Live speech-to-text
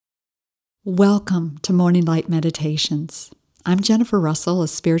Welcome to Morning Light Meditations. I'm Jennifer Russell, a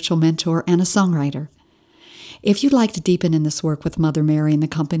spiritual mentor and a songwriter. If you'd like to deepen in this work with Mother Mary and the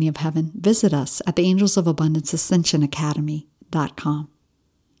Company of Heaven, visit us at the Angels of Abundance Ascension Academy.com.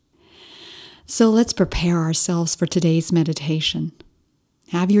 So let's prepare ourselves for today's meditation.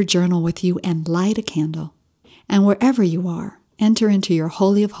 Have your journal with you and light a candle. And wherever you are, enter into your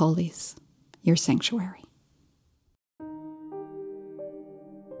Holy of Holies, your sanctuary.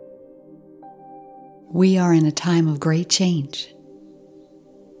 We are in a time of great change.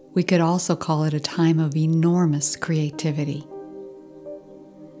 We could also call it a time of enormous creativity.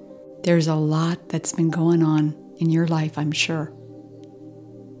 There's a lot that's been going on in your life, I'm sure.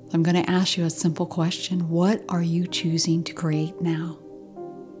 I'm going to ask you a simple question. What are you choosing to create now?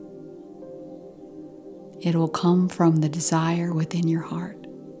 It will come from the desire within your heart.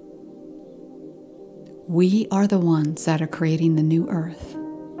 We are the ones that are creating the new earth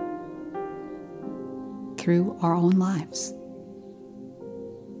through our own lives.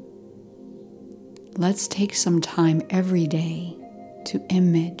 Let's take some time every day to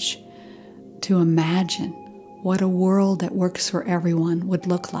imagine what a world that works for everyone would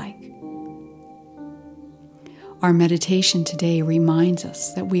look like. Our meditation today reminds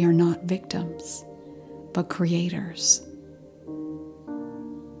us that we are not victims, but creators.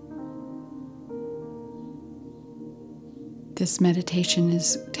 This meditation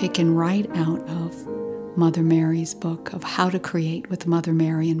is taken right out of Mother Mary's book of How to Create with Mother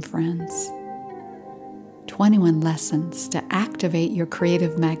Mary and Friends. 21 lessons to activate your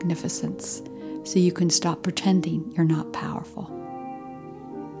creative magnificence so you can stop pretending you're not powerful.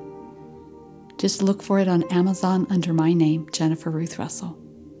 Just look for it on Amazon under my name, Jennifer Ruth Russell.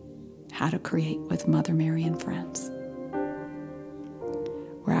 How to Create with Mother Mary and Friends.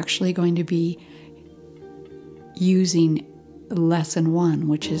 We're actually going to be using Lesson 1,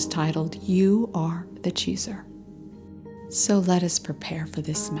 which is titled, You Are the Chooser. So let us prepare for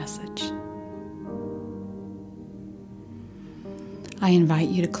this message. I invite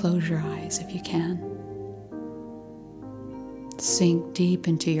you to close your eyes if you can. Sink deep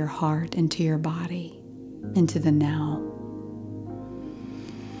into your heart, into your body, into the now.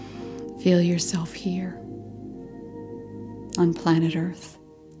 Feel yourself here on planet Earth.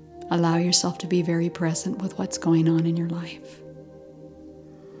 Allow yourself to be very present with what's going on in your life.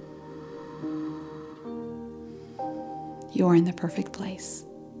 You're in the perfect place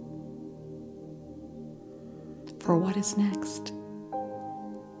for what is next.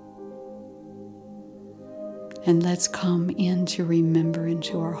 And let's come in to remember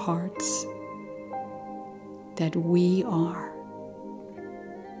into our hearts that we are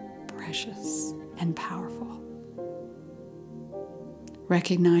precious and powerful.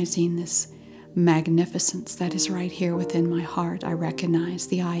 Recognizing this magnificence that is right here within my heart, I recognize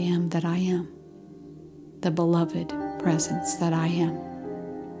the I am that I am, the beloved presence that I am.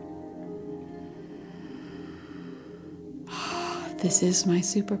 This is my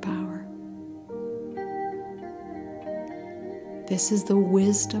superpower. This is the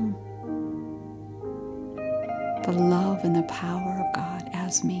wisdom, the love, and the power of God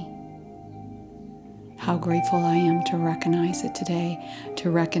as me. How grateful I am to recognize it today, to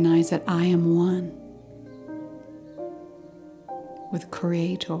recognize that I am one with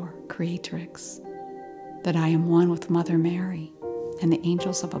Creator, Creatrix, that I am one with Mother Mary and the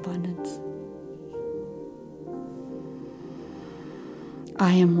Angels of Abundance.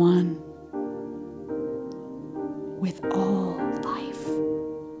 I am one with all life.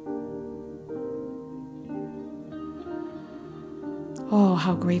 Oh,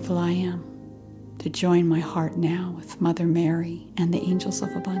 how grateful I am to join my heart now with Mother Mary and the Angels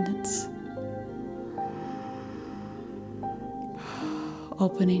of Abundance.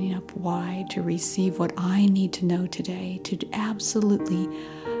 Opening up wide to receive what I need to know today, to absolutely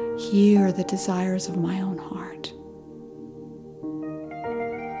hear the desires of my own heart.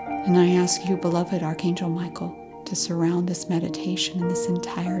 And I ask you, beloved Archangel Michael, to surround this meditation and this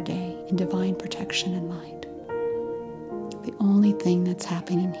entire day in divine protection and light. The only thing that's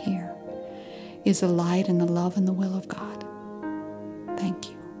happening here is the light and the love and the will of God.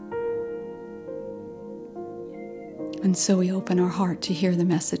 Thank you. And so we open our heart to hear the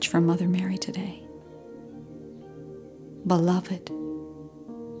message from Mother Mary today. Beloved,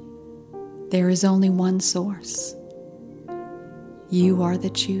 there is only one source. You are the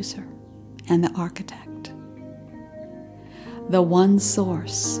chooser and the architect. The one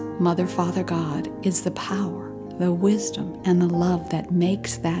source, Mother, Father, God, is the power, the wisdom, and the love that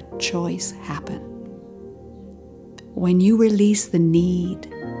makes that choice happen. When you release the need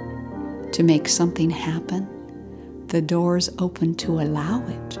to make something happen, the doors open to allow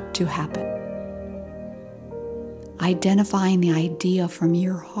it to happen. identifying the idea from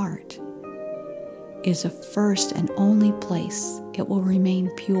your heart, is the first and only place it will remain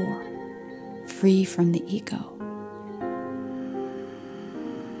pure, free from the ego.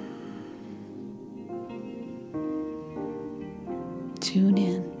 Tune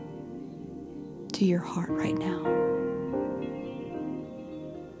in to your heart right now.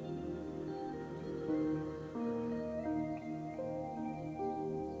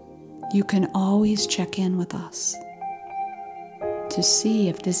 You can always check in with us to see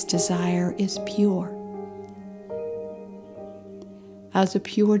if this desire is pure. As a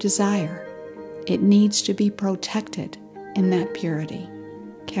pure desire, it needs to be protected in that purity,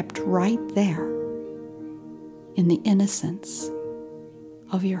 kept right there in the innocence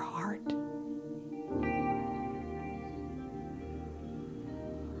of your heart.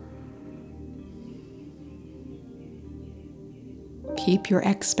 Keep your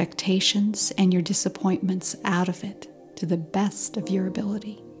expectations and your disappointments out of it to the best of your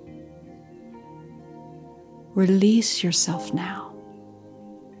ability. Release yourself now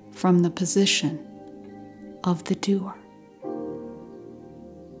from the position of the doer.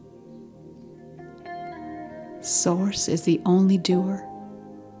 Source is the only doer,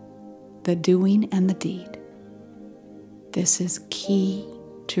 the doing and the deed. This is key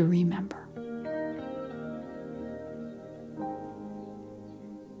to remember.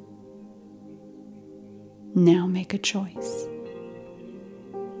 Now make a choice.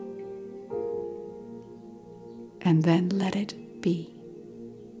 And then let it be.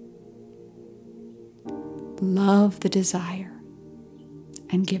 Love the desire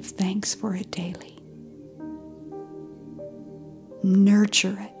and give thanks for it daily.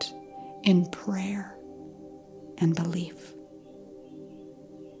 Nurture it in prayer and belief.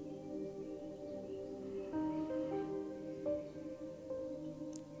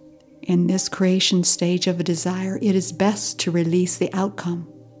 In this creation stage of a desire, it is best to release the outcome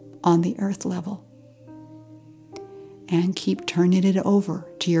on the earth level and keep turning it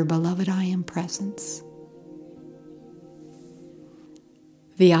over to your beloved I Am presence.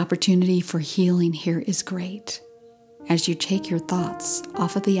 The opportunity for healing here is great. As you take your thoughts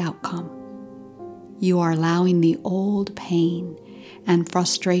off of the outcome, you are allowing the old pain and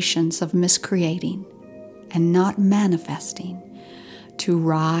frustrations of miscreating and not manifesting to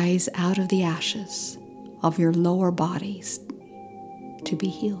rise out of the ashes of your lower bodies to be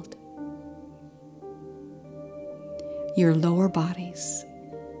healed. Your lower bodies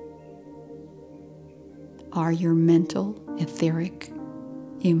are your mental, etheric,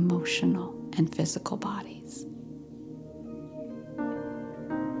 emotional, and physical bodies.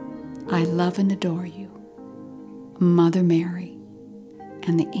 I love and adore you, Mother Mary,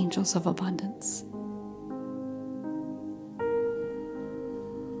 and the angels of abundance.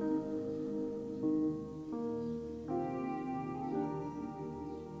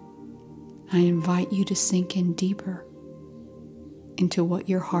 I invite you to sink in deeper into what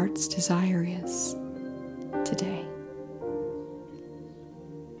your heart's desire is today.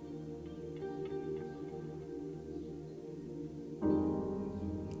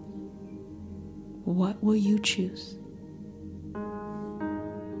 What will you choose?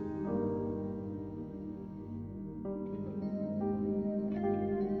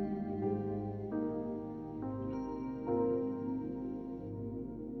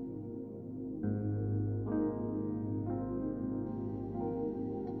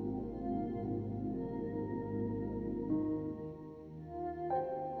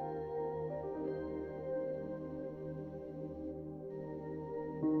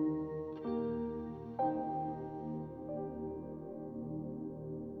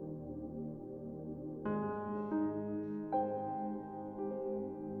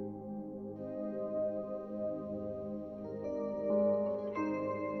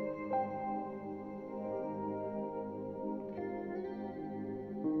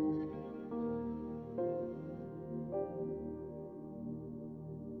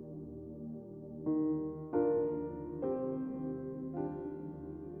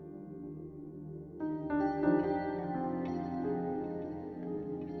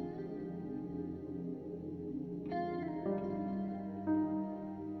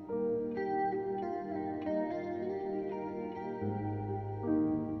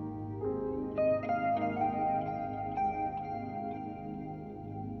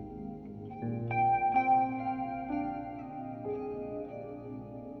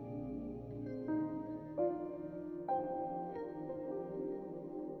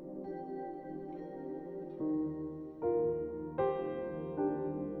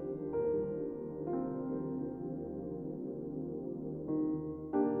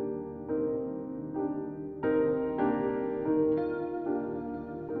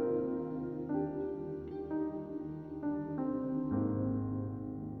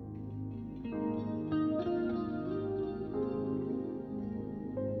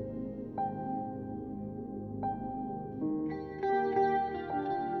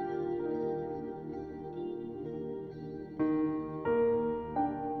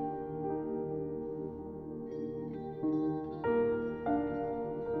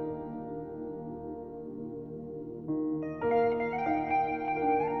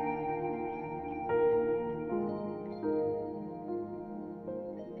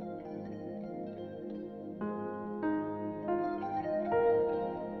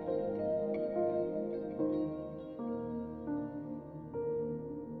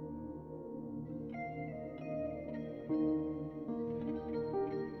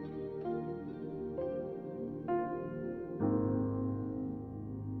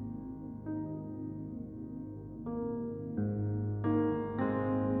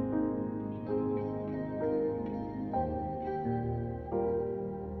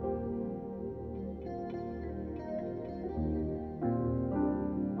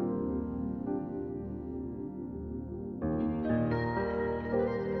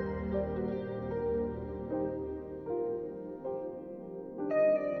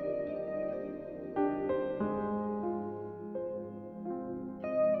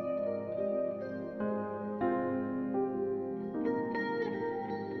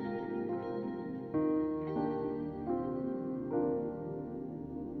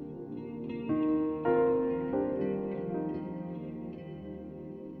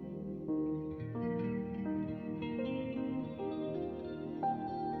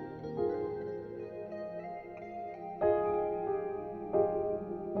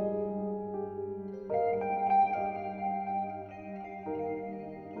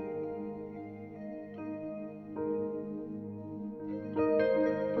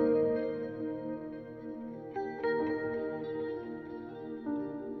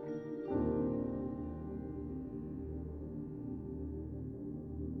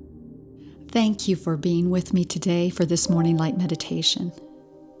 Thank you for being with me today for this morning light meditation.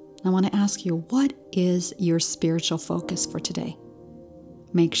 I want to ask you, what is your spiritual focus for today?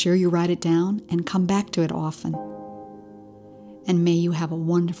 Make sure you write it down and come back to it often. And may you have a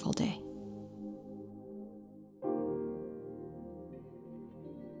wonderful day.